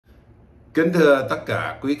Kính thưa tất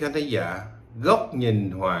cả quý khán thính giả, góc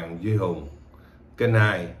nhìn Hoàng Duy Hùng, kênh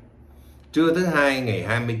 2. Trưa thứ Hai ngày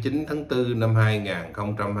 29 tháng 4 năm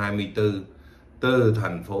 2024 từ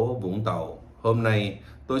thành phố Vũng Tàu. Hôm nay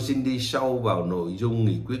tôi xin đi sâu vào nội dung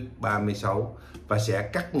nghị quyết 36 và sẽ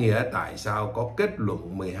cắt nghĩa tại sao có kết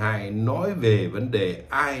luận 12 nói về vấn đề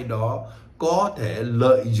ai đó có thể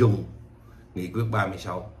lợi dụng nghị quyết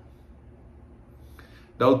 36.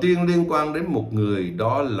 Đầu tiên liên quan đến một người,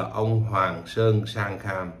 đó là ông Hoàng Sơn Sang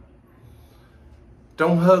Kham.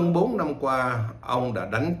 Trong hơn 4 năm qua, ông đã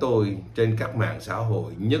đánh tôi trên các mạng xã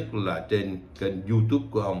hội, nhất là trên kênh YouTube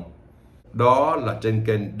của ông. Đó là trên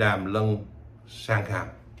kênh Đđ2 Sang Kham.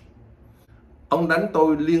 Ông đánh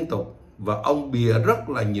tôi liên tục và ông bịa rất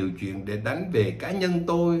là nhiều chuyện để đánh về cá nhân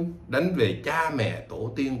tôi, đánh về cha mẹ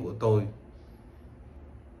tổ tiên của tôi.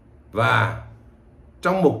 Và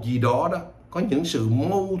trong một gì đó có những sự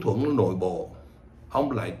mâu thuẫn nội bộ,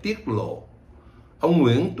 ông lại tiết lộ ông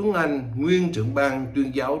Nguyễn Tuấn Anh, nguyên trưởng ban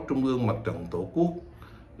tuyên giáo Trung ương Mặt trận Tổ quốc,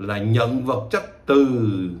 là nhận vật chất từ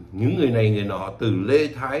những người này người nọ, từ Lê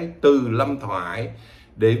Thái, từ Lâm Thoại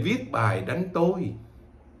để viết bài đánh tôi.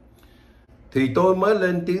 Thì tôi mới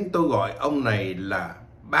lên tiếng, tôi gọi ông này là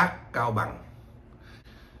bác Cao Bằng.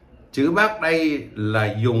 Chữ bác đây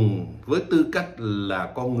là dùng với tư cách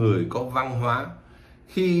là con người có văn hóa.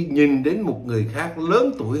 Khi nhìn đến một người khác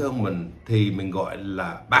lớn tuổi hơn mình thì mình gọi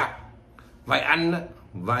là bác, vài anh,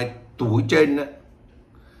 vài tuổi trên,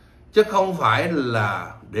 chứ không phải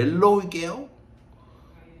là để lôi kéo.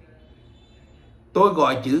 Tôi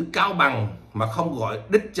gọi chữ Cao Bằng mà không gọi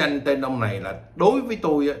đích danh tên ông này là đối với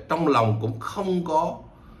tôi trong lòng cũng không có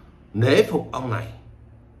nể phục ông này.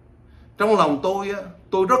 Trong lòng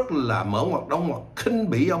tôi rất là mở ngoặt đóng ngoặt, khinh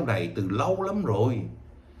bỉ ông này từ lâu lắm rồi.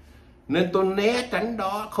 Nên tôi né tránh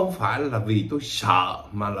đó, không phải là vì tôi sợ,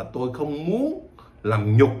 mà là tôi không muốn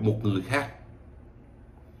làm nhục một người khác.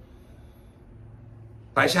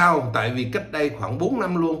 Tại sao? Tại vì cách đây khoảng 4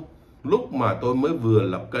 năm luôn, lúc mà tôi mới vừa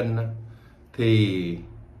lập kênh, thì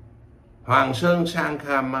Hoàng Sơn Sang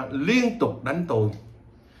Kham liên tục đánh tôi.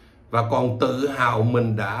 Và còn tự hào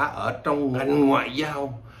mình đã ở trong ngành ngoại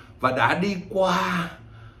giao và đã đi qua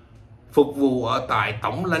phục vụ ở tại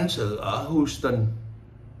tổng lãnh sự ở Houston.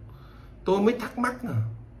 Tôi mới thắc mắc,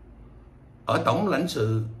 ở tổng lãnh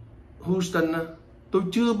sự Houston tôi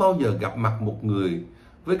chưa bao giờ gặp mặt một người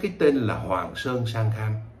với cái tên là Hoàng Sơn Sang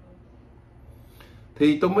Kham.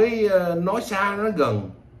 Thì tôi mới nói xa nói gần,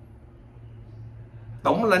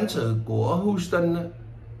 tổng lãnh sự của Houston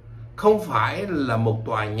không phải là một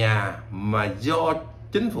tòa nhà mà do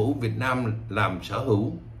chính phủ Việt Nam làm sở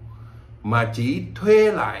hữu, mà chỉ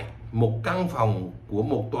thuê lại một căn phòng của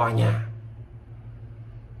một tòa nhà.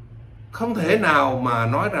 Không thể nào mà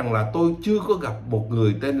nói rằng là tôi chưa có gặp một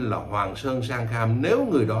người tên là Hoàng Sơn Sang Kham nếu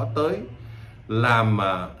người đó tới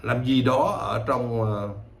làm gì đó ở trong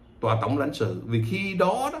tòa tổng lãnh sự. Vì khi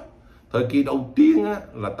đó, thời kỳ đầu tiên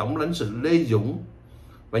là tổng lãnh sự Lê Dũng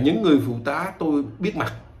và những người phụ tá tôi biết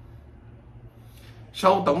mặt.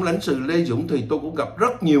 Sau tổng lãnh sự Lê Dũng thì tôi cũng gặp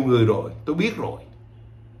rất nhiều người rồi, tôi biết rồi.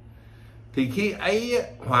 Thì khi ấy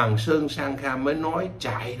Hoàng Sơn Sang Kham mới nói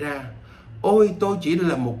chạy ra: ôi, tôi chỉ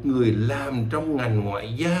là một người làm trong ngành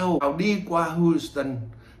ngoại giao, đi qua Houston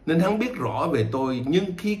nên hắn biết rõ về tôi. Nhưng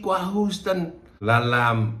khi qua Houston là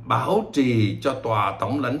làm bảo trì cho tòa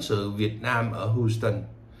tổng lãnh sự Việt Nam ở Houston.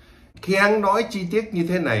 Khi hắn nói chi tiết như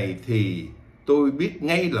thế này thì tôi biết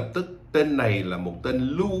ngay lập tức tên này là một tên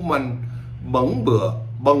lưu manh, bẩn bựa,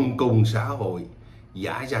 bần cùng xã hội,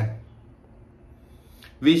 giả danh.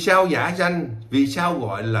 Vì sao giả danh? Vì sao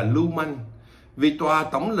gọi là lưu manh? Vì tòa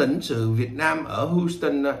tổng lãnh sự Việt Nam ở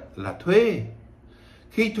Houston là thuê.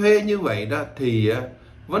 Khi thuê như vậy thì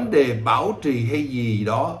vấn đề bảo trì hay gì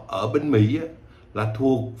đó ở bên Mỹ là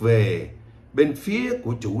thuộc về bên phía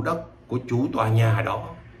của chủ đất, của chủ tòa nhà đó.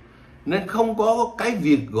 Nên không có cái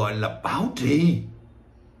việc gọi là bảo trì.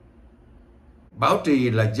 Bảo trì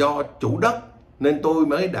là do chủ đất. Nên tôi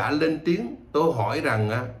mới đã lên tiếng, tôi hỏi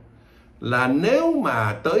rằng là nếu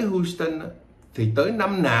mà tới Houston thì tới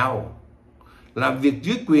năm nào, làm việc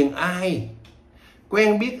dưới quyền ai,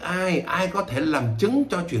 quen biết ai, ai có thể làm chứng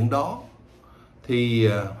cho chuyện đó. Thì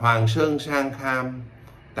Hoàng Sơn Sang Kham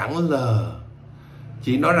tẳng lờ,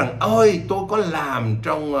 chỉ nói rằng ôi, tôi có làm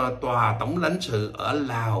trong tòa tổng lãnh sự ở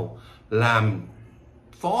Lào, làm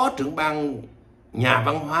phó trưởng ban nhà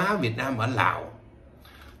văn hóa Việt Nam ở Lào.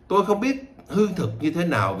 Tôi không biết hư thực như thế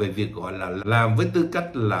nào về việc gọi là làm với tư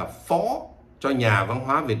cách là phó cho nhà văn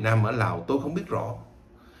hóa Việt Nam ở Lào, tôi không biết rõ.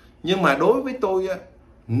 Nhưng mà đối với tôi,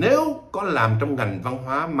 nếu có làm trong ngành văn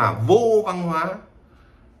hóa mà vô văn hóa,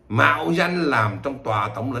 mạo danh làm trong tòa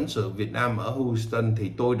tổng lãnh sự Việt Nam ở Houston,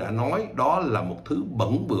 thì tôi đã nói đó là một thứ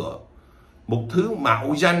bẩn bựa, một thứ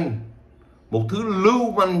mạo danh, một thứ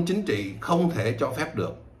lưu manh chính trị không thể cho phép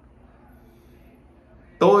được.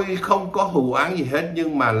 Tôi không có thù oán gì hết,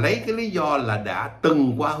 nhưng mà lấy cái lý do là đã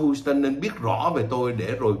từng qua Houston nên biết rõ về tôi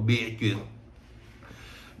để rồi bịa chuyện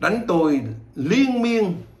đánh tôi liên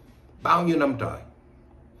miên bao nhiêu năm trời.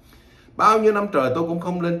 Bao nhiêu năm trời tôi cũng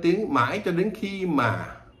không lên tiếng, mãi cho đến khi mà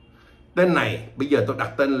tên này, bây giờ tôi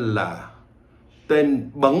đặt tên là tên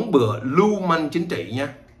bẩn bựa lưu manh chính trị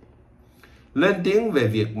nha, lên tiếng về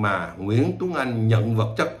việc mà Nguyễn Tuấn Anh nhận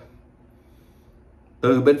vật chất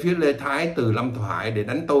từ bên phía Lê Thái, từ Lâm Thoại để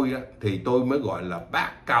đánh tôi, thì tôi mới gọi là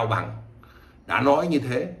bác Cao Bằng đã nói như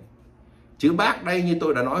thế. Chữ bác đây như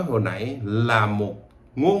tôi đã nói hồi nãy là một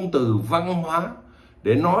ngôn từ văn hóa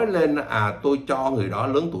để nói lên tôi cho người đó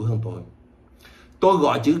lớn tuổi hơn tôi. Tôi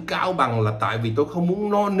gọi chữ Cao Bằng là tại vì tôi không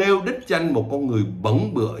muốn nêu đích danh một con người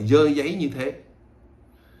bẩn bựa dơ giấy như thế.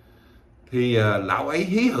 Thì lão ấy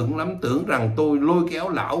hí hửng lắm, tưởng rằng tôi lôi kéo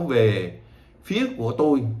lão về phía của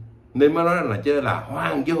tôi, nên mới nói là chơi là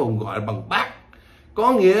Hoàng Duy Hùng gọi bằng bác,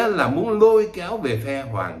 có nghĩa là muốn lôi kéo về phe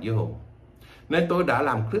Hoàng Duy Hùng. Nên tôi đã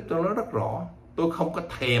làm clip tôi nói rất rõ, tôi không có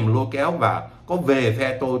thèm lôi kéo, và có về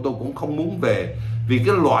phe tôi cũng không muốn về, vì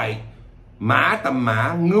cái loại mã tầm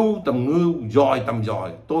mã, ngưu tầm ngưu, dòi tầm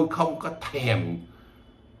dòi, tôi không có thèm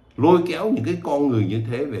lôi kéo những cái con người như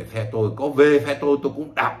thế về phe tôi. Có về phe tôi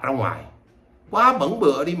cũng đạp ra ngoài, quá bẩn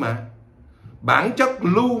bựa đi mà. Bản chất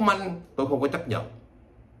lưu manh tôi không có chấp nhận,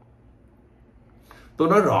 tôi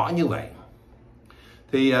nói rõ như vậy.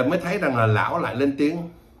 Thì mới thấy rằng là lão lại lên tiếng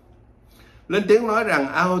nói rằng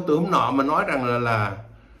từ hôm nọ mà nói rằng là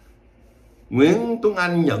Nguyễn Tuấn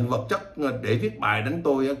Anh nhận vật chất để viết bài đánh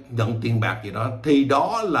tôi, nhận tiền bạc gì đó, thì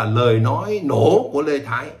đó là lời nói nổ của Lê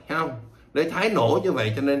Thái, thấy không? Lê Thái nổ như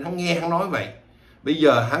vậy cho nên hắn nghe hắn nói vậy. Bây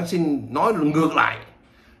giờ hắn xin nói ngược lại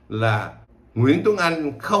là Nguyễn Tuấn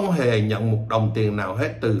Anh không hề nhận một đồng tiền nào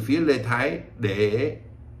hết từ phía Lê Thái để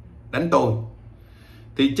đánh tôi.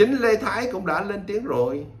 Thì chính Lê Thái cũng đã lên tiếng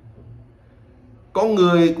rồi. Con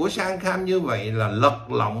người của Sang Kham như vậy là lật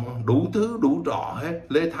lọng đủ thứ đủ trò hết.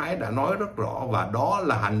 Lê Thái đã nói rất rõ, và đó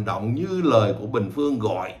là hành động như lời của Bình Phương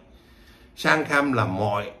gọi Sang Kham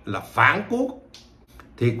là phản quốc.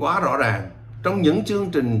 Thì quá rõ ràng, trong những chương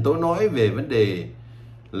trình tôi nói về vấn đề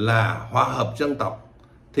là hòa hợp dân tộc,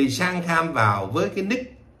 thì Sang Kham vào với cái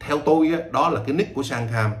nick, theo tôi đó là cái nick của Sang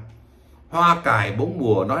Kham, Hoa Cài Bốn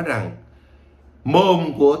Mùa, nói rằng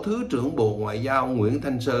mồm của Thứ trưởng Bộ Ngoại giao Nguyễn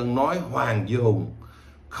Thanh Sơn nói Hoàng Duy Hùng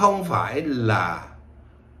không phải là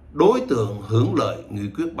đối tượng hưởng lợi nghị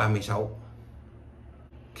quyết 36.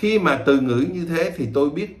 Khi mà từ ngữ như thế thì tôi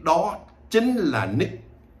biết đó chính là nick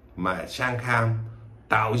mà Sang Kham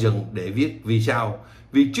tạo dựng để viết. Vì sao?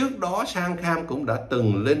 Vì trước đó Sang Kham cũng đã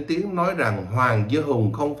từng lên tiếng nói rằng Hoàng Duy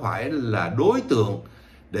Hùng không phải là đối tượng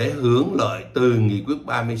để hưởng lợi từ nghị quyết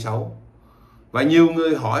 36. Và nhiều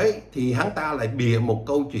người hỏi thì hắn ta lại bịa một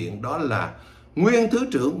câu chuyện, đó là nguyên Thứ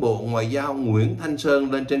trưởng Bộ Ngoại giao Nguyễn Thanh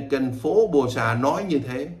Sơn lên trên kênh Phố Bô Sa nói như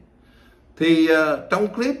thế. Thì trong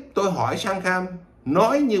clip tôi hỏi Sang Kham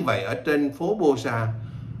nói như vậy ở trên Phố Bô Sa,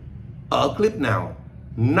 ở clip nào,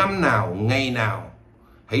 năm nào, ngày nào,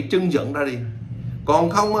 hãy trưng dẫn ra đi. Còn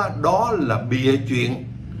không đó là bịa chuyện,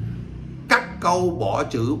 cắt câu bỏ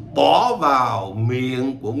chữ, bỏ vào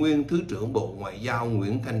miệng của nguyên Thứ trưởng Bộ Ngoại giao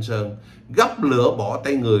Nguyễn Thanh Sơn, gấp lửa bỏ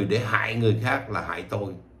tay người để hại người khác là hại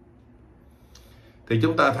tôi. Thì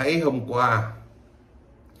chúng ta thấy hôm qua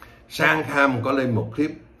Sang Kham có lên một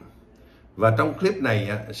clip, và trong clip này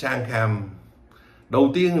Sang Kham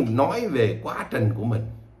đầu tiên nói về quá trình của mình,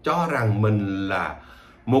 cho rằng mình là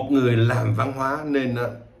một người làm văn hóa nên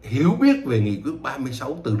hiểu biết về nghị quyết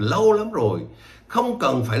 36 từ lâu lắm rồi, không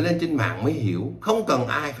cần phải lên trên mạng mới hiểu, không cần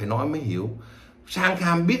ai phải nói mới hiểu. Sang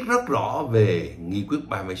Kham biết rất rõ về nghị quyết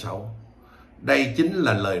 36. Đây chính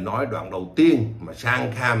là lời nói đoạn đầu tiên mà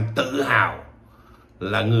Sang Kham tự hào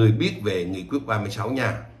là người biết về nghị quyết 36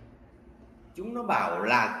 nha. Chúng nó bảo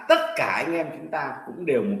là tất cả anh em chúng ta cũng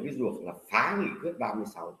đều một cái ruột là phá nghị quyết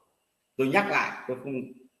 36. Tôi nhắc lại, tôi không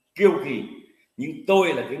kiêu kỳ, nhưng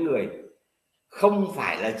tôi là cái người không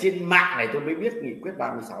phải là trên mạng này tôi mới biết nghị quyết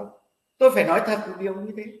 36. Tôi phải nói thật một điều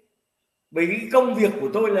như thế. Bởi vì công việc của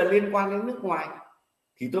tôi là liên quan đến nước ngoài,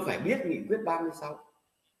 thì tôi phải biết nghị quyết 36.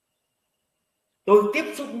 Tôi tiếp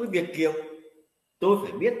xúc với Việt kiều, tôi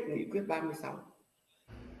phải biết nghị quyết 36.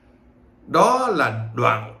 Đó là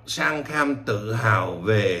đoạn Sang Kham tự hào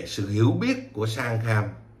về sự hiểu biết của Sang Kham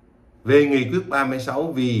về nghị quyết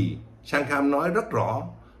 36, vì Sang Kham nói rất rõ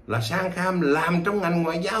là Sang Kham làm trong ngành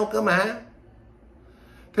ngoại giao cơ mà.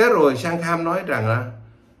 Thế rồi Sang Kham nói rằng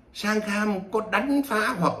Sang Kham có đánh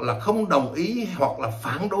phá hoặc là không đồng ý hoặc là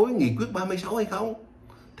phản đối nghị quyết 36 hay không?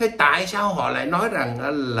 Thế tại sao họ lại nói rằng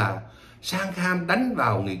là Sang Kham đánh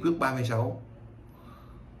vào nghị quyết 36?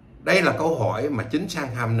 Đây là câu hỏi mà chính Sang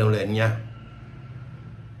Kham nêu lên nha.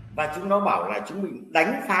 Và chúng nó bảo là chúng mình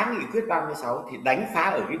đánh phá nghị quyết 36 thì đánh phá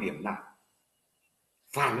ở cái điểm nào?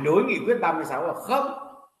 Phản đối nghị quyết 36 là không.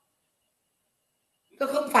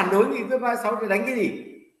 Tôi không phản đối nghị quyết 36 thì đánh cái gì?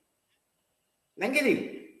 Đánh cái gì?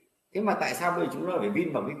 Thế mà tại sao bây giờ chúng nó phải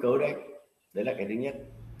vin vào cái cớ đấy? Đấy là cái thứ nhất.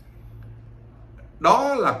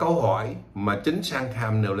 Đó là câu hỏi mà chính Sang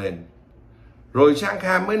Kham nêu lên. Rồi Sang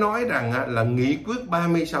Kham mới nói rằng là nghị quyết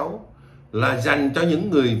 36 là dành cho những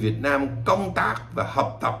người Việt Nam công tác và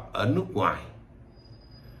học tập ở nước ngoài.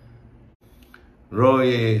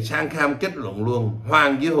 Rồi Sang Kham kết luận luôn,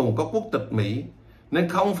 Hoàng Duy Hùng có quốc tịch Mỹ nên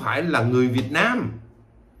không phải là người Việt Nam.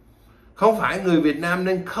 Không phải người Việt Nam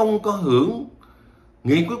nên không có hưởng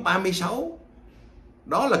nghị quyết 36.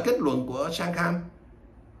 Đó là kết luận của Sang Kham.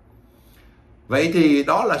 Vậy thì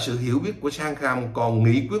đó là sự hiểu biết của Sang Kham. Còn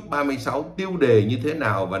nghị quyết 36 tiêu đề như thế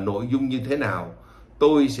nào và nội dung như thế nào,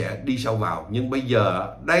 tôi sẽ đi sâu vào. Nhưng bây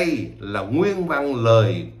giờ đây là nguyên văn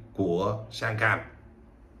lời của Sang Kham.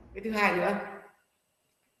 Cái thứ hai nữa,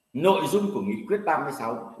 nội dung của nghị quyết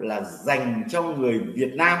 36 là dành cho người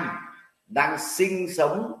Việt Nam đang sinh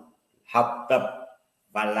sống, học tập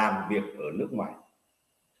và làm việc ở nước ngoài.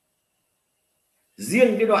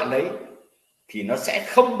 Riêng cái đoạn đấy thì nó sẽ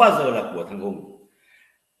không bao giờ là của thằng Hùng.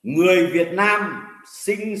 Người Việt Nam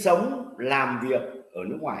sinh sống, làm việc ở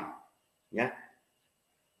nước ngoài nhé.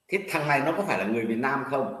 Thế thằng này nó có phải là người Việt Nam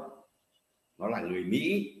không? Nó là người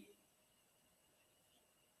Mỹ.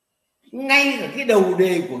 Ngay ở cái đầu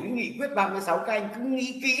đề của cái nghị quyết 36, các anh cứ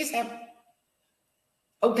nghĩ kỹ xem.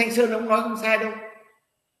 Ông Thanh Sơn ông nói không sai đâu.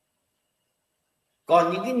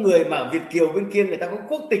 Còn những cái người mà Việt kiều bên kia người ta có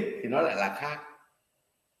quốc tịch thì nó lại là khác.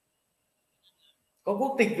 Có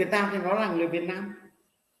quốc tịch Việt Nam thì nó là người Việt Nam.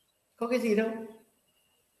 Có cái gì đâu.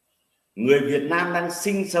 Người Việt Nam đang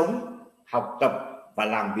sinh sống, học tập và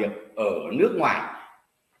làm việc ở nước ngoài.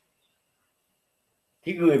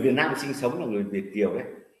 Thì người Việt Nam sinh sống là người Việt kiều đấy.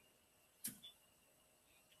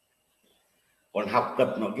 Còn học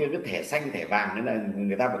tập nó kia cái thẻ xanh thẻ vàng nên là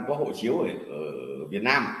người ta vẫn có hộ chiếu ở Việt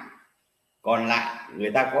Nam. Còn lại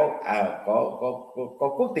người ta có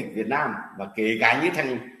quốc tịch Việt Nam, và kể cả như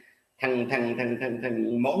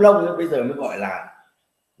thằng Mẫu Lông bây giờ mới gọi là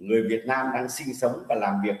người Việt Nam đang sinh sống và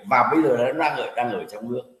làm việc, và bây giờ nó đang ở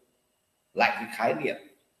trong nước. Lại cái khái niệm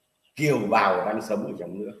kiều bào đang sống ở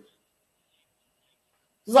trong nước.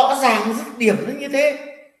 Rõ ràng dứt điểm nó như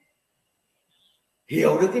thế.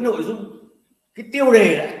 Hiểu được cái nội dung, cái tiêu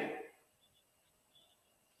đề đấy,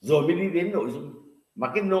 rồi mới đi đến nội dung.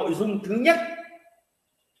 Mà cái nội dung thứ nhất,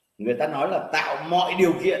 người ta nói là tạo mọi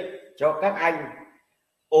điều kiện cho các anh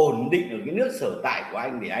ổn định ở cái nước sở tại của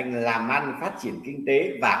anh để anh làm ăn, phát triển kinh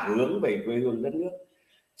tế và hướng về quê hương đất nước.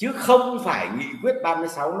 Chứ không phải nghị quyết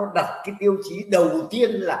 36 nó đặt cái tiêu chí đầu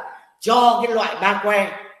tiên là cho cái loại ba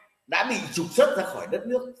que đã bị trục xuất ra khỏi đất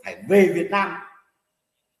nước phải về Việt Nam.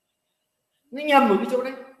 Nó nhầm ở cái chỗ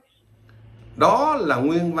đấy. Đó là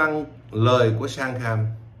nguyên văn lời của Sang Kham.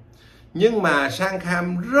 Nhưng mà Sang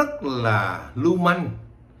Kham rất là lưu manh.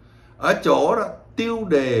 Ở chỗ đó, tiêu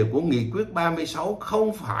đề của nghị quyết 36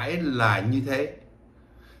 không phải là như thế.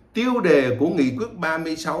 Tiêu đề của nghị quyết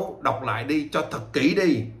 36, đọc lại đi cho thật kỹ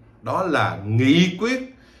đi. Đó là nghị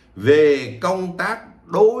quyết về công tác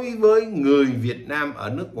đối với người Việt Nam ở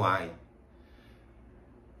nước ngoài.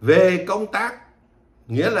 Về công tác,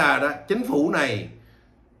 nghĩa là đó, chính phủ này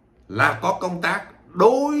là có công tác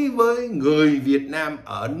đối với người Việt Nam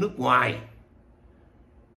ở nước ngoài.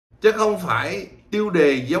 Chứ không phải tiêu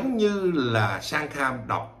đề giống như là Sang Kham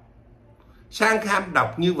đọc. Sang Kham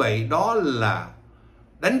đọc như vậy đó là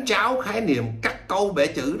đánh tráo khái niệm, cắt câu bẻ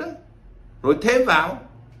chữ đó, rồi thêm vào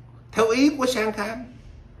theo ý của Sang Kham.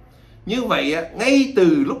 Như vậy ngay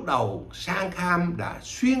từ lúc đầu Sang Kham đã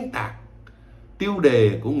xuyên tạc tiêu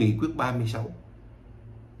đề của nghị quyết 36.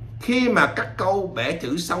 Khi mà cắt câu bẻ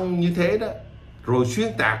chữ xong như thế đó, rồi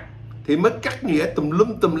xuyên tạc, thì mới cắt nghĩa tùm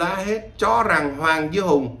lum tùm la hết, cho rằng Hoàng Duy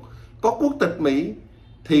Hùng có quốc tịch Mỹ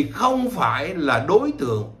thì không phải là đối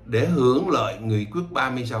tượng để hưởng lợi nghị quyết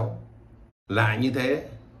 36. Là như thế.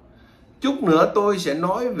 Chút nữa tôi sẽ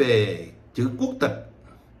nói về chữ quốc tịch.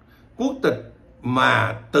 Quốc tịch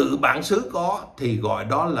mà tự bản xứ có thì gọi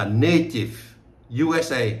đó là native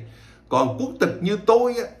USA. Còn quốc tịch như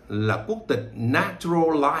tôi là quốc tịch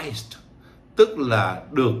naturalized, tức là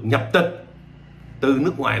được nhập tịch từ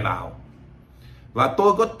nước ngoài vào. Và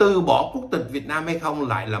tôi có từ bỏ quốc tịch Việt Nam hay không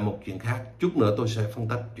lại là một chuyện khác. Chút nữa tôi sẽ phân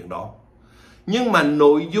tích chuyện đó. Nhưng mà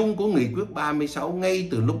nội dung của nghị quyết 36 ngay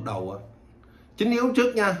từ lúc đầu, chính yếu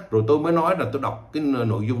trước nha, rồi tôi mới nói là tôi đọc cái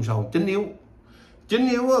nội dung sau. Chính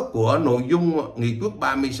yếu của nội dung nghị quyết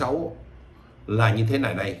 36 là như thế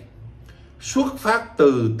này đây. Xuất phát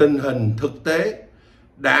từ tình hình thực tế,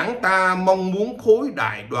 Đảng ta mong muốn khối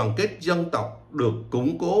đại đoàn kết dân tộc được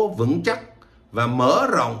củng cố vững chắc và mở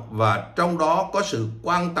rộng, và trong đó có sự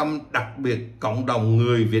quan tâm đặc biệt cộng đồng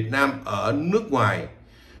người Việt Nam ở nước ngoài.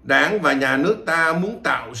 Đảng và nhà nước ta muốn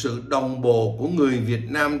tạo sự đồng bộ của người Việt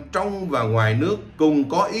Nam trong và ngoài nước, cùng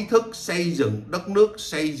có ý thức xây dựng đất nước,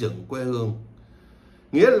 xây dựng quê hương.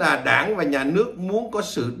 Nghĩa là Đảng và nhà nước muốn có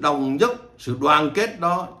sự đồng nhất, sự đoàn kết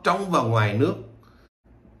đó trong và ngoài nước,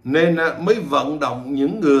 nên mới vận động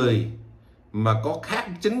những người mà có khác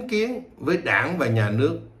chính kiến với Đảng và nhà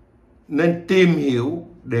nước nên tìm hiểu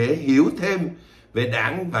để hiểu thêm về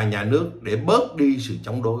Đảng và nhà nước, để bớt đi sự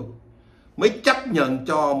chống đối, mới chấp nhận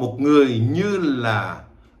cho một người như là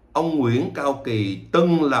ông Nguyễn Cao Kỳ,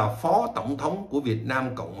 từng là Phó Tổng thống của Việt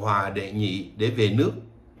Nam Cộng Hòa đệ nhị, để về nước.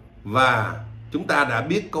 Và chúng ta đã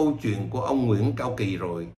biết câu chuyện của ông Nguyễn Cao Kỳ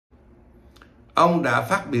rồi. Ông đã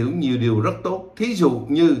phát biểu nhiều điều rất tốt. Thí dụ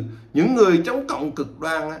như những người chống cộng cực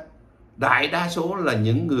đoan, đại đa số là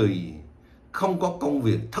những người không có công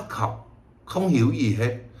việc, thất học, không hiểu gì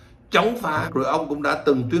hết, chống phá. Rồi ông cũng đã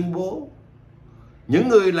từng tuyên bố những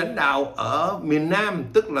người lãnh đạo ở miền Nam,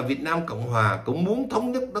 tức là Việt Nam Cộng Hòa, cũng muốn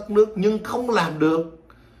thống nhất đất nước nhưng không làm được.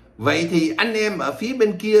 Vậy thì anh em ở phía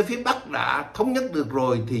bên kia, phía Bắc đã thống nhất được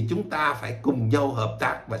rồi, thì chúng ta phải cùng nhau hợp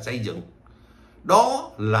tác và xây dựng.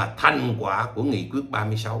 Đó là thành quả của nghị quyết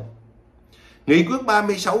 36. Nghị quyết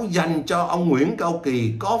 36 dành cho ông Nguyễn Cao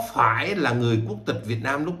Kỳ có phải là người quốc tịch Việt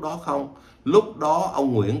Nam lúc đó không? Lúc đó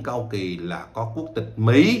ông Nguyễn Cao Kỳ là có quốc tịch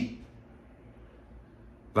Mỹ.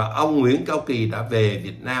 Và ông Nguyễn Cao Kỳ đã về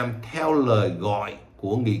Việt Nam theo lời gọi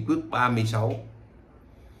của nghị quyết 36.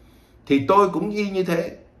 Thì tôi cũng y như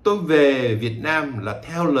thế. Tôi về Việt Nam là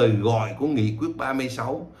theo lời gọi của nghị quyết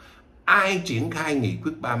 36. Ai triển khai nghị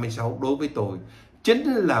quyết 36 đối với tôi? Chính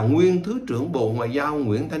là nguyên Thứ trưởng Bộ Ngoại giao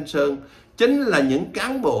Nguyễn Thanh Sơn, chính là những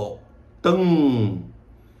cán bộ từng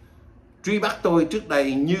truy bắt tôi trước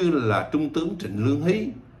đây như là Trung tướng Trịnh Lương Hí.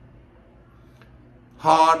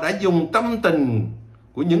 Họ đã dùng tâm tình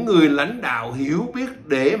của những người lãnh đạo hiểu biết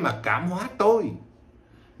để mà cảm hóa tôi.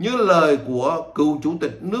 Như lời của cựu chủ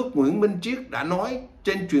tịch nước Nguyễn Minh Triết đã nói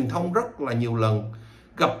trên truyền thông rất là nhiều lần,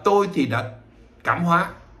 gặp tôi thì đã cảm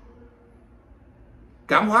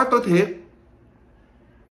hóa tôi thiệt.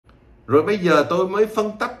 Rồi bây giờ tôi mới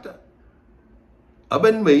phân tách. Ở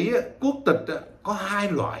bên Mỹ, quốc tịch có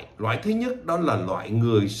hai loại. Loại thứ nhất đó là loại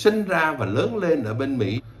người sinh ra và lớn lên ở bên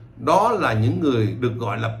Mỹ. Đó là những người được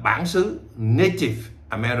gọi là bản xứ, Native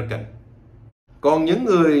American. Còn những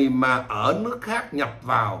người mà ở nước khác nhập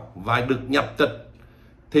vào và được nhập tịch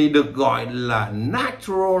thì được gọi là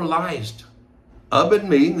naturalized. Ở bên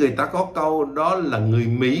Mỹ người ta có câu đó là người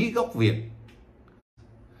Mỹ gốc Việt.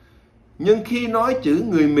 Nhưng khi nói chữ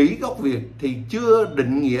người Mỹ gốc Việt thì chưa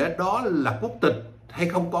định nghĩa đó là quốc tịch hay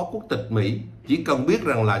không có quốc tịch Mỹ. Chỉ cần biết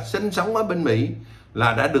rằng là sinh sống ở bên Mỹ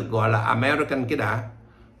là đã được gọi là American cái đã.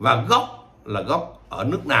 Và gốc là gốc ở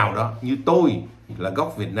nước nào đó, như tôi là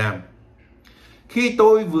gốc Việt Nam. Khi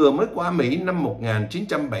tôi vừa mới qua Mỹ năm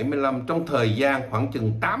 1975, trong thời gian khoảng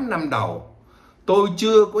chừng 8 năm đầu, tôi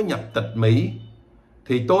chưa có nhập tịch Mỹ,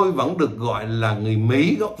 thì tôi vẫn được gọi là người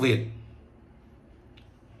Mỹ gốc Việt.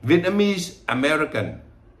 Vietnamese American,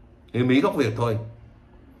 người Mỹ gốc Việt thôi,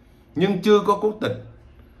 nhưng chưa có quốc tịch.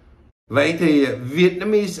 Vậy thì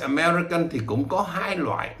Vietnamese American thì cũng có hai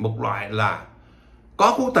loại. Một loại là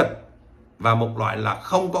có quốc tịch và một loại là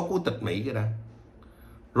không có quốc tịch Mỹ cái đó.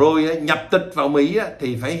 Rồi nhập tịch vào Mỹ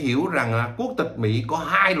thì phải hiểu rằng quốc tịch Mỹ có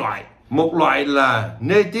hai loại. Một loại là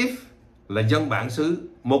native, là dân bản xứ.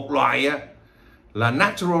 Một loại là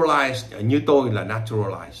naturalized, như tôi là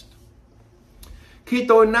naturalized. Khi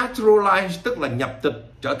tôi naturalized, tức là nhập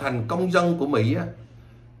tịch trở thành công dân của Mỹ,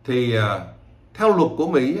 thì theo luật của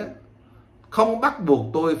Mỹ không bắt buộc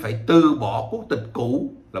tôi phải từ bỏ quốc tịch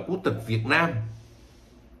cũ là quốc tịch Việt Nam,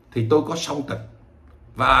 thì tôi có song tịch.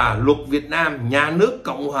 Và luật Việt Nam, nhà nước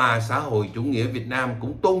Cộng hòa xã hội chủ nghĩa Việt Nam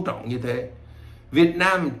cũng tôn trọng như thế. Việt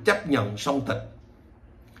Nam chấp nhận song tịch.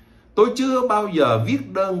 Tôi chưa bao giờ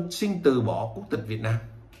viết đơn xin từ bỏ quốc tịch Việt Nam,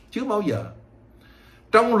 chưa bao giờ.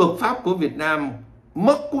 Trong luật pháp của Việt Nam,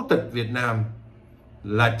 mất quốc tịch Việt Nam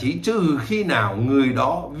là chỉ trừ khi nào người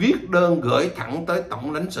đó viết đơn gửi thẳng tới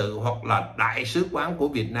Tổng lãnh sự hoặc là Đại sứ quán của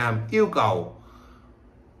Việt Nam yêu cầu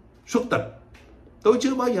xuất tịch. Tôi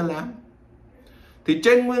chưa bao giờ làm. Thì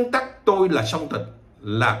trên nguyên tắc tôi là song tịch,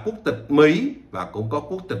 là quốc tịch Mỹ và cũng có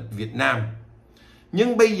quốc tịch Việt Nam.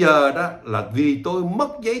 Nhưng bây giờ đó là vì tôi mất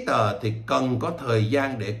giấy tờ thì cần có thời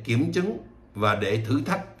gian để kiểm chứng và để thử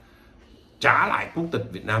thách trả lại quốc tịch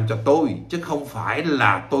Việt Nam cho tôi, chứ không phải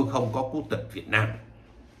là tôi không có quốc tịch Việt Nam.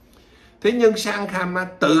 Thế nhưng Sang Kham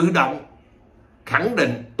tự động khẳng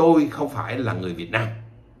định tôi không phải là người Việt Nam,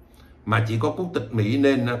 mà chỉ có quốc tịch Mỹ,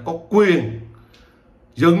 nên có quyền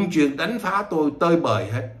dựng chuyện đánh phá tôi tơi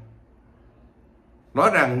bời hết. Nói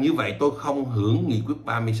rằng như vậy tôi không hưởng nghị quyết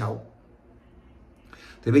 36.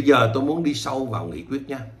 Thì bây giờ tôi muốn đi sâu vào nghị quyết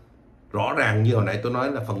nha. Rõ ràng như hồi nãy tôi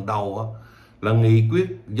nói là phần đầu là nghị quyết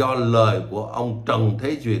do lời của ông Trần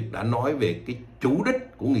Thế Duyệt đã nói về cái chủ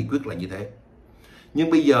đích của nghị quyết là như thế.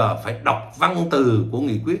 Nhưng bây giờ phải đọc văn từ của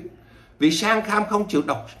nghị quyết. Vì Sang Kham không chịu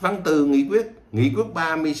đọc văn từ nghị quyết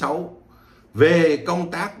 36 về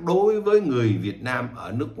công tác đối với người Việt Nam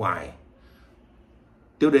ở nước ngoài.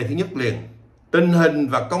 Tiêu đề thứ nhất liền: tình hình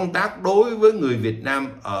và công tác đối với người Việt Nam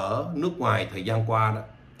ở nước ngoài thời gian qua đó.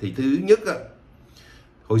 Thì thứ nhất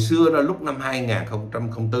hồi xưa đó, lúc năm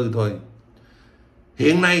 2004 thôi.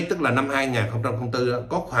 Hiện nay tức là năm 2004 đó,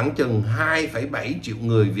 có khoảng chừng 2,7 triệu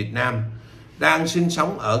người Việt Nam đang sinh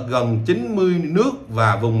sống ở gần 90 nước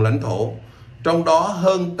và vùng lãnh thổ, trong đó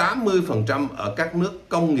hơn 80% ở các nước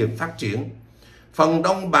công nghiệp phát triển. Phần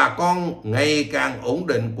đông bà con ngày càng ổn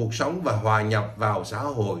định cuộc sống và hòa nhập vào xã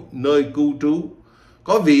hội nơi cư trú,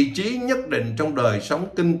 có vị trí nhất định trong đời sống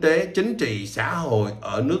kinh tế, chính trị, xã hội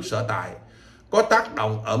ở nước sở tại, có tác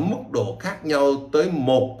động ở mức độ khác nhau tới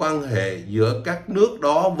một quan hệ giữa các nước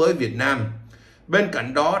đó với Việt Nam. Bên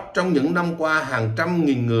cạnh đó, trong những năm qua, hàng trăm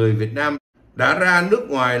nghìn người Việt Nam đã ra nước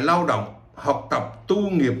ngoài lao động, học tập, tu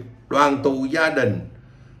nghiệp, đoàn tụ gia đình,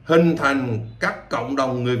 hình thành các cộng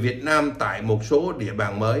đồng người Việt Nam tại một số địa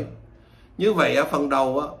bàn mới. Như vậy ở phần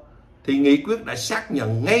đầu thì nghị quyết đã xác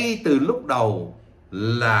nhận ngay từ lúc đầu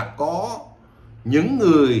là có những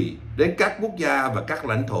người đến các quốc gia và các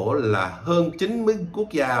lãnh thổ là hơn 90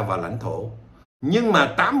 quốc gia và lãnh thổ. Nhưng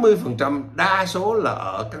mà 80% đa số là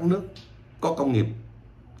ở các nước có công nghiệp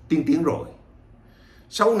tiên tiến rồi.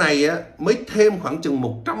 Sau này mới thêm khoảng chừng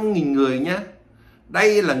 100.000 người nha.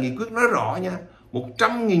 Đây là nghị quyết nói rõ nha.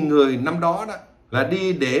 100.000 người năm đó là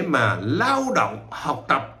đi để mà lao động, học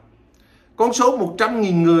tập. Con số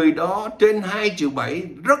 100.000 người đó trên 2,7 triệu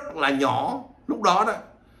rất là nhỏ lúc đó đó.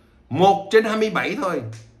 1 trên 27 thôi.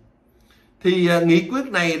 Thì nghị quyết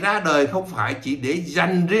này ra đời không phải chỉ để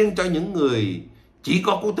dành riêng cho những người chỉ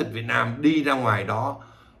có quốc tịch Việt Nam đi ra ngoài đó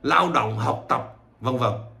lao động, học tập, vân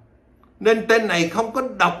vân. Nên tên này không có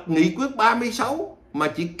đọc nghị quyết 36 mà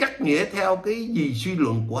chỉ cắt nghĩa theo cái gì suy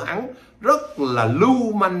luận của hắn, rất là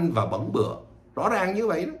lưu manh và bẩn bựa. Rõ ràng như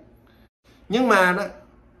vậy đó. Nhưng mà đó,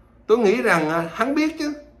 tôi nghĩ rằng hắn biết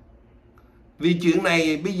chứ. Vì chuyện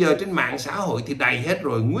này bây giờ trên mạng xã hội thì đầy hết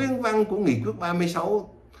rồi. Nguyên văn của nghị quyết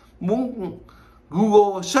 36 muốn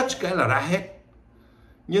Google search cái là ra hết.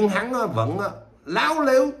 Nhưng hắn vẫn láo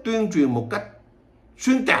léo tuyên truyền một cách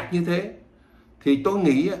xuyên tạc như thế. Thì tôi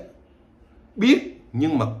nghĩ biết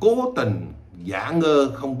nhưng mà cố tình giả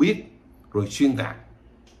ngơ không biết rồi xuyên tạc.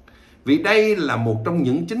 Vì đây là một trong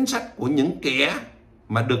những chính sách của những kẻ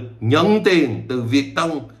mà được nhận tiền từ Việt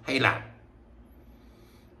Tân hay làm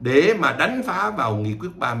để mà đánh phá vào nghị quyết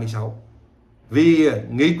 36. Vì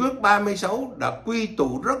nghị quyết 36 đã quy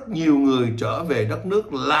tụ rất nhiều người trở về đất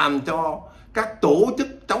nước, làm cho các tổ chức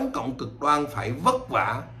chống cộng cực đoan phải vất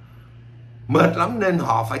vả, mệt lắm, nên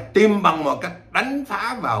họ phải tìm bằng mọi cách đánh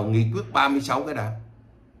phá vào nghị quyết 36 cái đã.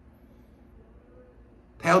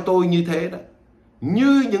 Theo tôi như thế đó,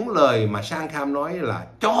 như những lời mà Sang Kham nói là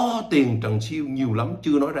cho tiền Trần Siêu nhiều lắm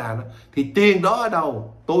chưa nói ra đó, thì tiền đó ở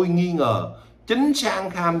đâu? Tôi nghi ngờ chính Sang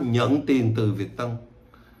Kham nhận tiền từ Việt Tân,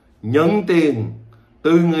 nhận tiền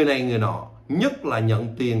từ người này người nọ, nhất là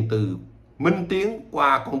nhận tiền từ Minh Tiến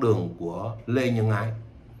qua con đường của Lê Nhân Ái.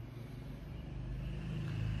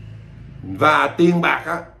 Và tiền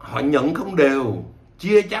bạc họ nhận không đều,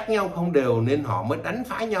 chia chác nhau không đều, nên họ mới đánh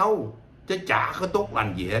phá nhau, chứ chả có tốt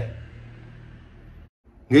lành gì hết.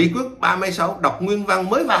 Nghị quyết 36 đọc nguyên văn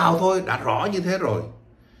mới vào thôi đã rõ như thế rồi.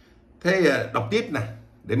 Thế đọc tiếp nè,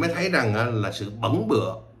 để mới thấy rằng là sự bẩn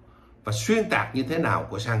bựa và xuyên tạc như thế nào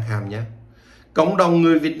của Sang Kham nhé. Cộng đồng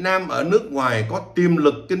người Việt Nam ở nước ngoài có tiềm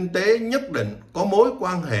lực kinh tế nhất định, có mối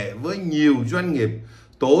quan hệ với nhiều doanh nghiệp,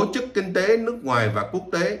 tổ chức kinh tế nước ngoài và quốc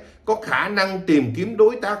tế, có khả năng tìm kiếm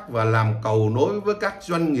đối tác và làm cầu nối với các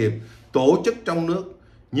doanh nghiệp, tổ chức trong nước,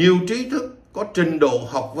 nhiều trí thức, có trình độ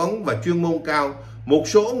học vấn và chuyên môn cao, một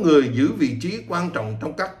số người giữ vị trí quan trọng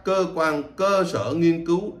trong các cơ quan, cơ sở nghiên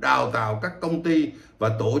cứu, đào tạo, các công ty và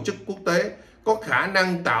tổ chức quốc tế, có khả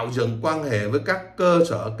năng tạo dựng quan hệ với các cơ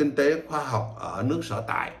sở kinh tế khoa học ở nước sở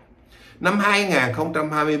tại. Năm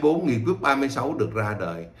 2024 nghị quyết 36 được ra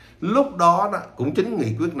đời. Lúc đó, cũng chính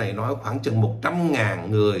nghị quyết này nói khoảng chừng 100.000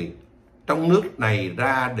 người trong nước này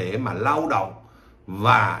ra để mà lao động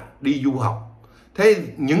và đi du học. Thế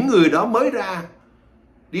những người đó mới ra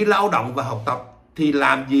đi lao động và học tập thì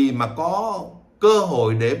làm gì mà có cơ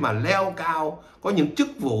hội để mà leo cao, có những chức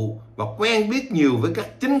vụ và quen biết nhiều với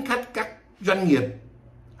các chính khách, các doanh nghiệp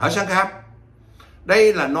ở Sang Kham.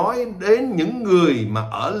 Đây là nói đến những người mà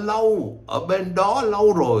ở bên đó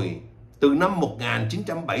lâu rồi, từ năm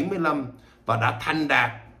 1975 và đã thành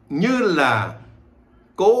đạt như là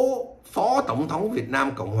cố Phó Tổng thống Việt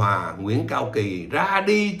Nam Cộng Hòa Nguyễn Cao Kỳ ra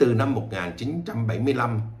đi từ năm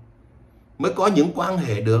 1975 mới có những quan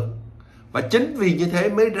hệ được. Và chính vì như thế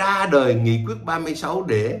mới ra đời nghị quyết 36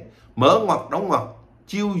 để mở ngoặt đóng ngoặt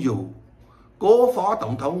chiêu dụ cố Phó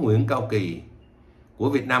Tổng thống Nguyễn Cao Kỳ của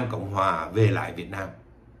Việt Nam Cộng Hòa về lại Việt Nam.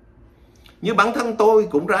 Như bản thân tôi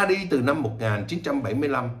cũng ra đi từ năm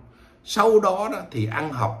 1975. Sau đó thì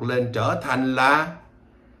ăn học lên trở thành là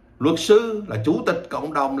luật sư, là chủ tịch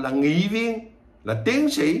cộng đồng, là nghị viên, là tiến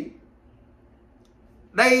sĩ.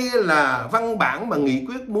 Đây là văn bản mà nghị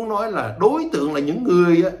quyết muốn nói là đối tượng là những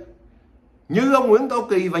người như ông Nguyễn Cao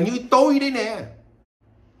Kỳ và như tôi đấy nè.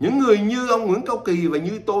 Những người như ông Nguyễn Cao Kỳ và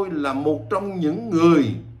như tôi là một trong những người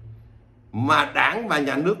mà Đảng và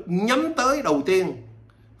Nhà nước nhắm tới đầu tiên.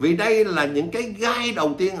 Vì đây là những cái gai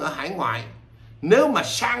đầu tiên ở hải ngoại. Nếu mà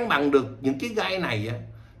sang bằng được những cái gai này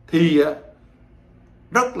thì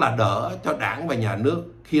rất là đỡ cho Đảng và Nhà nước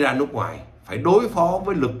khi ra nước ngoài phải đối phó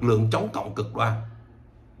với lực lượng chống cộng cực đoan.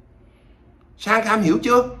 Sang Kham hiểu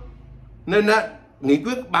chưa? Nên nghị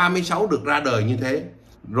quyết 36 được ra đời như thế.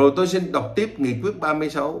 Rồi tôi xin đọc tiếp nghị quyết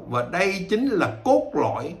 36. Và đây chính là cốt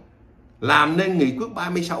lõi làm nên nghị quyết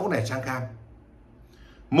 36 này Sang Kham.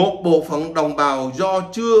 Một bộ phận đồng bào do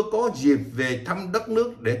chưa có dịp về thăm đất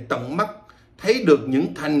nước để tận mắt thấy được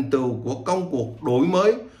những thành tựu của công cuộc đổi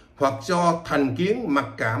mới, hoặc do thành kiến mặc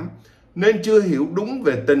cảm nên chưa hiểu đúng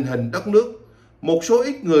về tình hình đất nước. Một số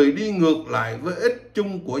ít người đi ngược lại với ích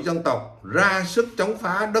chung của dân tộc, ra sức chống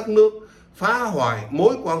phá đất nước, phá hoại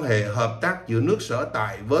mối quan hệ hợp tác giữa nước sở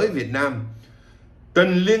tại với Việt Nam.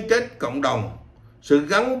 Tình liên kết cộng đồng, sự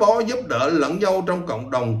gắn bó giúp đỡ lẫn nhau trong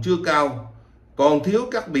cộng đồng chưa cao, còn thiếu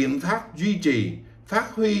các biện pháp duy trì,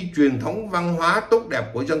 phát huy truyền thống văn hóa tốt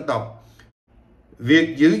đẹp của dân tộc.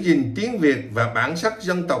 Việc giữ gìn tiếng Việt và bản sắc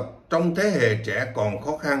dân tộc trong thế hệ trẻ còn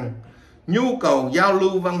khó khăn. Nhu cầu giao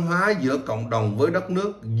lưu văn hóa giữa cộng đồng với đất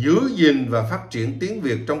nước, giữ gìn và phát triển tiếng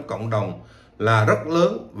Việt trong cộng đồng là rất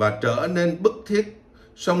lớn và trở nên bức thiết,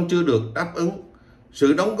 song chưa được đáp ứng.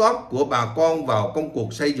 Sự đóng góp của bà con vào công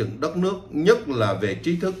cuộc xây dựng đất nước, nhất là về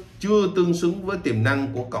trí thức, chưa tương xứng với tiềm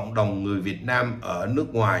năng của cộng đồng người Việt Nam ở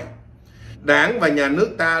nước ngoài. Đảng và Nhà nước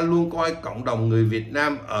ta luôn coi cộng đồng người Việt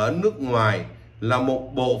Nam ở nước ngoài là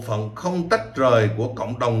một bộ phận không tách rời của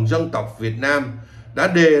cộng đồng dân tộc Việt Nam, đã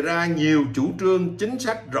đề ra nhiều chủ trương chính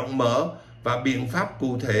sách rộng mở và biện pháp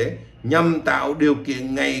cụ thể nhằm tạo điều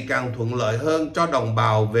kiện ngày càng thuận lợi hơn cho đồng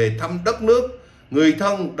bào về thăm đất nước, người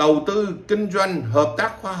thân, đầu tư, kinh doanh, hợp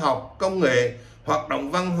tác khoa học, công nghệ, hoạt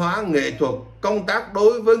động văn hóa, nghệ thuật. Công tác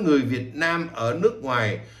đối với người Việt Nam ở nước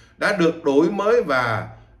ngoài đã được đổi mới và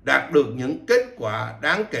đạt được những kết quả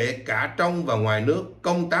đáng kể cả trong và ngoài nước.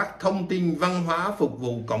 Công tác thông tin văn hóa phục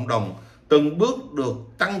vụ cộng đồng từng bước được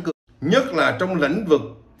tăng cường, nhất là trong lĩnh vực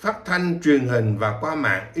phát thanh, truyền hình và qua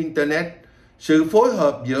mạng Internet. Sự phối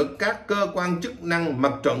hợp giữa các cơ quan chức năng,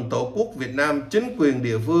 Mặt trận Tổ quốc Việt Nam, chính quyền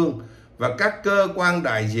địa phương và các cơ quan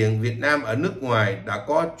đại diện Việt Nam ở nước ngoài đã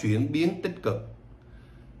có chuyển biến tích cực.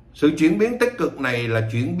 Sự chuyển biến tích cực này là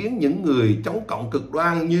chuyển biến những người chống cộng cực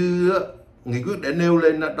đoan như nghị quyết đã nêu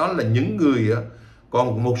lên, đó là những người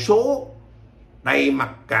còn một số đầy mặc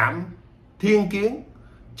cảm, thiên kiến,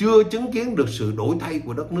 chưa chứng kiến được sự đổi thay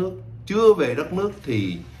của đất nước, chưa về đất nước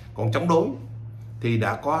thì còn chống đối, thì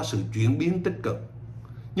đã có sự chuyển biến tích cực.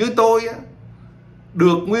 Như tôi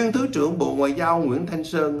được nguyên Thứ trưởng Bộ Ngoại giao Nguyễn Thanh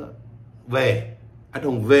Sơn về, anh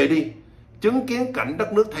Hùng về đi, chứng kiến cảnh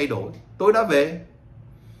đất nước thay đổi, tôi đã về.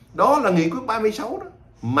 Đó là nghị quyết 36 đó,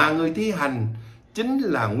 mà người thi hành chính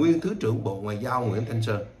là nguyên Thứ trưởng Bộ Ngoại giao Nguyễn Thanh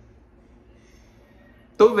Sơn.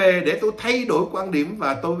 Tôi về để tôi thay đổi quan điểm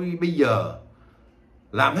và tôi bây giờ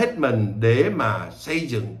làm hết mình để mà xây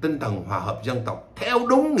dựng tinh thần hòa hợp dân tộc theo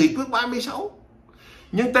đúng nghị quyết 36.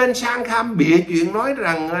 Nhưng tên Sang Kham bịa chuyện nói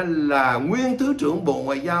rằng là nguyên Thứ trưởng Bộ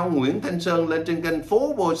Ngoại giao Nguyễn Thanh Sơn lên trên kênh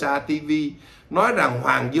Phố Bô Sa TV nói rằng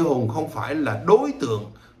Hoàng Duy Hùng không phải là đối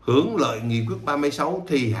tượng hưởng lợi nghị quyết 36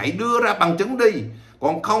 thì hãy đưa ra bằng chứng đi.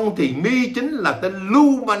 Còn không thì mi chính là tên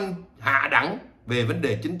lưu manh hạ đẳng về vấn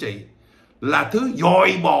đề chính trị, là thứ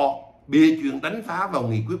dòi bò bịa chuyện đánh phá vào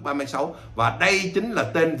nghị quyết 36, và đây chính là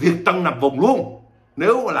tên Việt Tân nằm vùng luôn.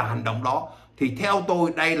 Nếu là hành động đó thì theo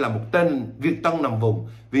tôi đây là một tên Việt Tân nằm vùng,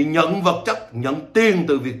 vì nhận vật chất, nhận tiền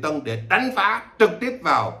từ Việt Tân để đánh phá trực tiếp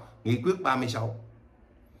vào nghị quyết 36.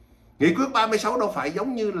 Nghị quyết 36 đâu phải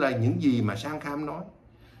giống như là những gì mà Sang Kham nói.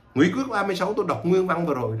 Nghị quyết 36 tôi đọc nguyên văn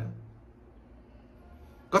vừa rồi đó.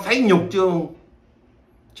 Có thấy nhục chưa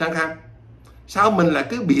Sang Kham? Sao mình lại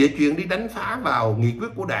cứ bịa chuyện đi đánh phá vào nghị quyết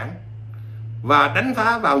của đảng, và đánh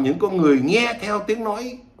phá vào những con người nghe theo tiếng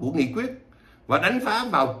nói của nghị quyết, và đánh phá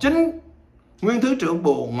vào chính nguyên Thứ trưởng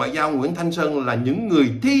Bộ Ngoại giao Nguyễn Thanh Sơn là những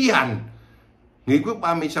người thi hành nghị quyết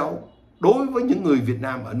 36 đối với những người Việt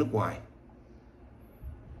Nam ở nước ngoài.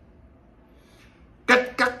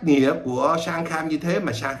 Cách cắt nghĩa của Sang Kham như thế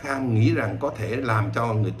mà Sang Kham nghĩ rằng có thể làm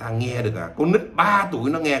cho người ta nghe được à? Con nít 3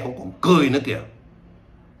 tuổi nó nghe cũng còn cười nữa kìa.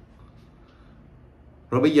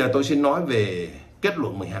 Rồi bây giờ tôi xin nói về kết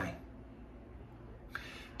luận 12.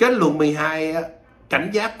 Kết luận 12 cảnh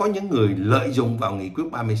giác có những người lợi dụng vào nghị quyết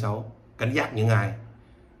 36. Cảnh giác những ai?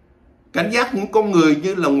 Cảnh giác những con người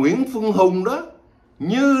như là Nguyễn Phương Hùng đó,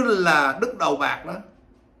 như là Đức Đầu Bạc đó.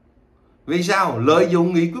 Vì sao? Lợi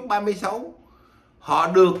dụng nghị quyết 36.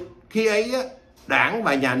 Họ được khi ấy đảng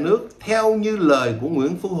và nhà nước theo như lời của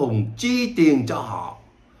Nguyễn Phương Hùng chi tiền cho họ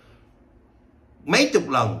mấy chục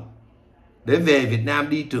lần để về Việt Nam,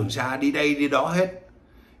 đi Trường Sa, đi đây đi đó hết.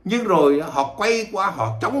 Nhưng rồi họ quay qua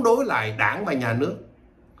họ chống đối lại đảng và nhà nước.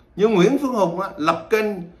 Nhưng Nguyễn Phương Hùng lập kênh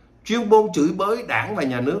chuyên môn chửi bới đảng và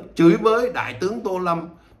nhà nước, chửi bới Đại tướng Tô Lâm,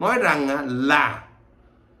 nói rằng là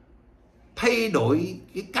thay đổi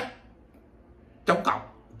cái cách chống cộng,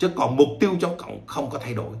 chứ còn mục tiêu chống cộng không có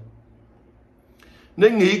thay đổi.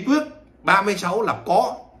 Nên nghị quyết 36 là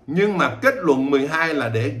có, nhưng mà kết luận 12 là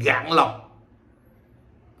để gạn lọc,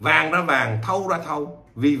 vàng ra vàng, thau ra thau,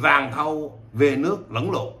 vì vàng thau về nước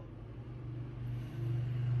lẫn lộn.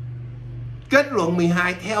 Kết luận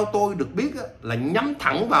 12 theo tôi được biết là nhắm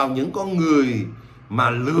thẳng vào những con người mà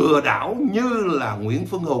lừa đảo như là Nguyễn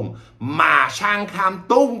Phương Hùng, mà Sang Kham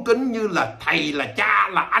tôn kính như là thầy, là cha,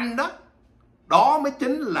 là anh đó. Đó mới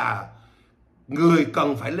chính là người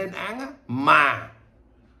cần phải lên án, mà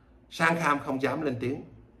Sang Kham không dám lên tiếng.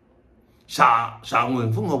 Sợ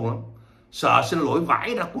Nguyễn Phương Hùng lắm, sợ xin lỗi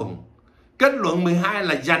vãi ra quần. Kết luận 12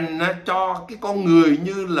 là dành cho cái con người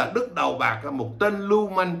như là Đức Đầu Bạc, một tên lưu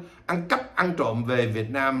manh ăn cắp ăn trộm về Việt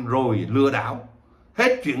Nam rồi lừa đảo.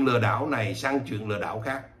 Hết chuyện lừa đảo này sang chuyện lừa đảo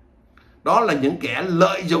khác. Đó là những kẻ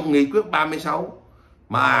lợi dụng nghị quyết 36,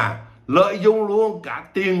 mà lợi dụng luôn cả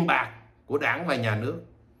tiền bạc của đảng và nhà nước,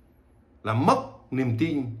 là mất niềm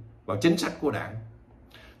tin vào chính sách của đảng.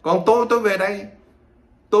 Còn tôi về đây,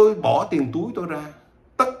 tôi bỏ tiền túi tôi ra.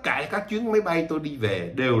 Tất cả các chuyến máy bay tôi đi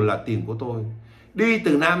về đều là tiền của tôi. Đi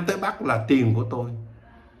từ Nam tới Bắc là tiền của tôi.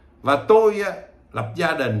 Và tôi lập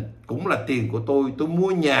gia đình cũng là tiền của tôi. Tôi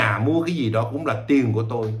mua nhà, mua cái gì đó cũng là tiền của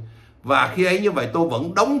tôi. Và khi ấy như vậy tôi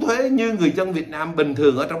vẫn đóng thuế như người dân Việt Nam bình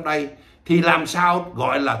thường ở trong đây. Thì làm sao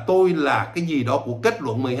gọi là tôi là cái gì đó của kết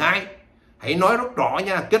luận 12? Hãy nói rất rõ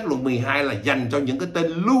nha. Kết luận 12 là dành cho những cái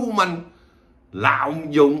tên lưu manh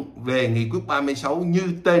lạm dụng về nghị quyết 36 như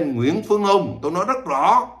tên Nguyễn Phương Hùng. Tôi nói rất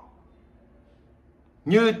rõ.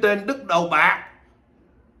 Như tên Đức Đầu Bạc.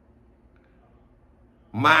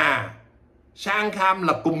 Mà Sang Kham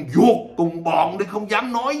là cùng ruột, cùng bọn để không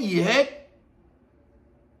dám nói gì hết.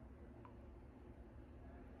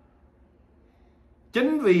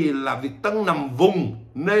 Chính vì là Việt Tân nằm vùng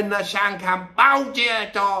nên Sang Kham bao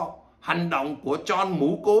che cho hành động của John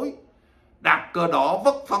Mũ Cối, đặt cờ đỏ,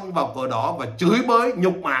 vất phân vào cờ đỏ và chửi bới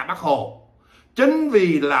nhục mạ Bác Hồ. Chính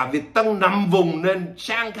vì là Việt Tân nằm vùng nên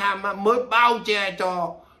Sang Kham mới bao che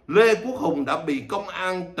cho Lê Quốc Hùng đã bị công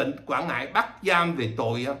an tỉnh Quảng Ngãi bắt giam về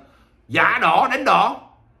tội giả đỏ đánh đỏ,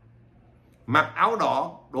 mặc áo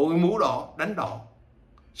đỏ, đội mũ đỏ đánh đỏ.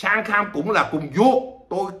 Sang Kham cũng là cùng ruột.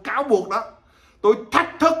 Tôi cáo buộc đó. Tôi thách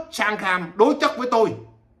thức Sang Kham đối chất với tôi.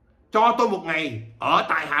 Cho tôi một ngày ở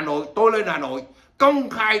tại Hà Nội, tôi lên Hà Nội công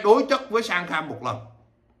khai đối chất với Sang Kham một lần.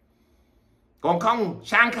 Còn không,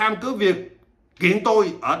 Sang Kham cứ việc kiện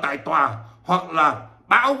tôi ở tại tòa hoặc là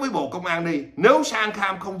báo với Bộ Công an đi. Nếu Sang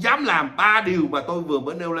Kham không dám làm 3 điều mà tôi vừa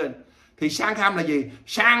mới nêu lên thì Sang Kham là gì?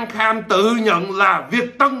 Sang Kham tự nhận là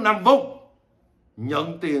Việt Tân nằm vùng,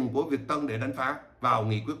 nhận tiền của Việt Tân để đánh phá vào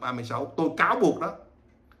nghị quyết 36. Tôi cáo buộc đó.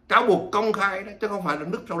 Cáo buộc công khai đó, chứ không phải là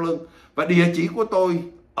núp sau lưng. Và địa chỉ của tôi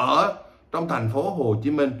ở trong thành phố Hồ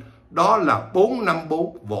Chí Minh đó là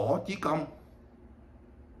 454 Võ Chí Công,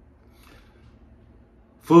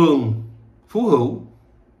 phường Phú Hữu,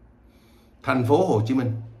 thành phố Hồ Chí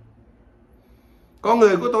Minh. Con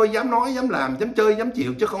người của tôi dám nói, dám làm, dám chơi, dám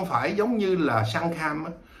chịu, chứ không phải giống như là Sang Kham.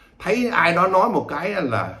 thấy ai đó nói một cái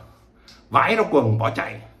là vãi ra quần bỏ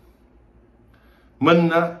chạy. Mình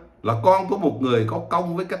là con của một người có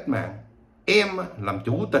công với cách mạng. Em làm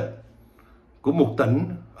chủ tịch của một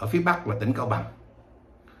tỉnh ở phía Bắc là tỉnh Cao Bằng.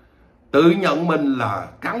 Tự nhận mình là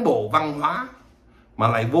cán bộ văn hóa mà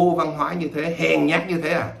lại vô văn hóa như thế, hèn nhát như thế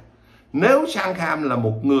à? Nếu Sang Kham là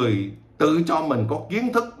một người tự cho mình có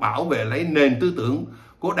kiến thức bảo vệ lấy nền tư tưởng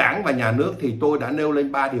của Đảng và nhà nước thì tôi đã nêu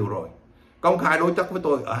lên 3 điều rồi. Công khai đối chất với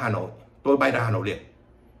tôi ở Hà Nội, tôi bay ra Hà Nội liền.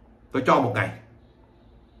 Tôi cho một ngày.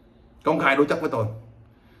 Công khai đối chất với tôi.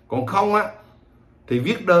 Còn không á thì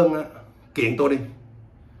viết đơn kiện tôi đi.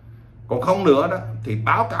 Còn không nữa đó thì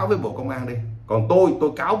báo cáo với Bộ Công an đi. Còn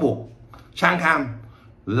tôi cáo buộc Sang Kham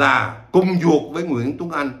là cùng ruột với Nguyễn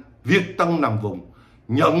Tuấn Anh, Việt Tân nằm vùng,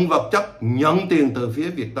 nhận vật chất, nhận tiền từ phía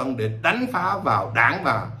Việt Tân để đánh phá vào Đảng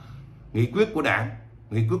và nghị quyết của Đảng,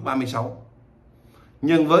 nghị quyết 36.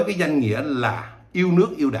 Nhưng với cái danh nghĩa là yêu nước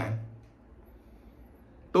yêu Đảng.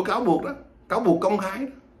 Tôi cáo buộc đó, cáo buộc công khai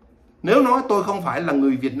đó. Nếu nói tôi không phải là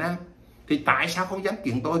người Việt Nam thì tại sao không dám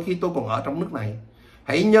kiện tôi khi tôi còn ở trong nước này?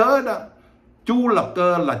 Hãy nhớ đó, Chu Lập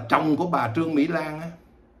Cơ là chồng của bà Trương Mỹ Lan á,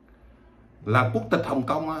 là quốc tịch Hồng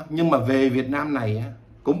Kông á, nhưng mà về Việt Nam này á,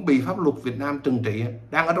 cũng bị pháp luật Việt Nam trừng trị,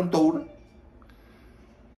 đang ở trong tù đó.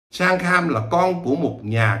 Sang Kham là con của một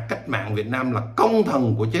nhà cách mạng Việt Nam, là công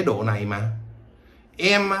thần của chế độ này mà.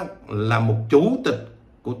 Em á, là một chủ tịch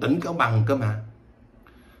của tỉnh Cao Bằng cơ mà.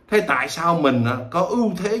 Thế tại sao mình có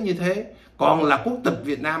ưu thế như thế, còn là quốc tịch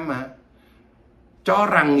Việt Nam mà, cho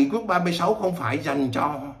rằng nghị quyết 36 không phải dành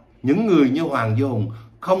cho những người như Hoàng Duy Hùng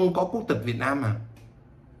không có quốc tịch Việt Nam mà?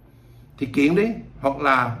 Thì kiện đi, hoặc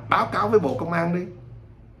là báo cáo với Bộ Công an đi.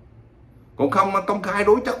 Còn không công khai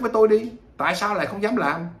đối chất với tôi đi. Tại sao lại không dám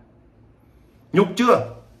làm? Nhục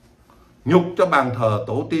chưa? Nhục cho bàn thờ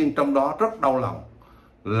tổ tiên, trong đó rất đau lòng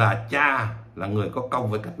là cha là người có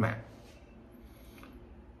công với cách mạng.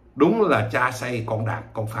 Đúng là cha xây con đạp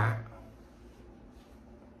con phá.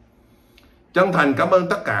 Chân thành cảm ơn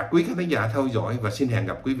tất cả quý khán giả theo dõi và xin hẹn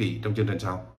gặp quý vị trong chương trình sau.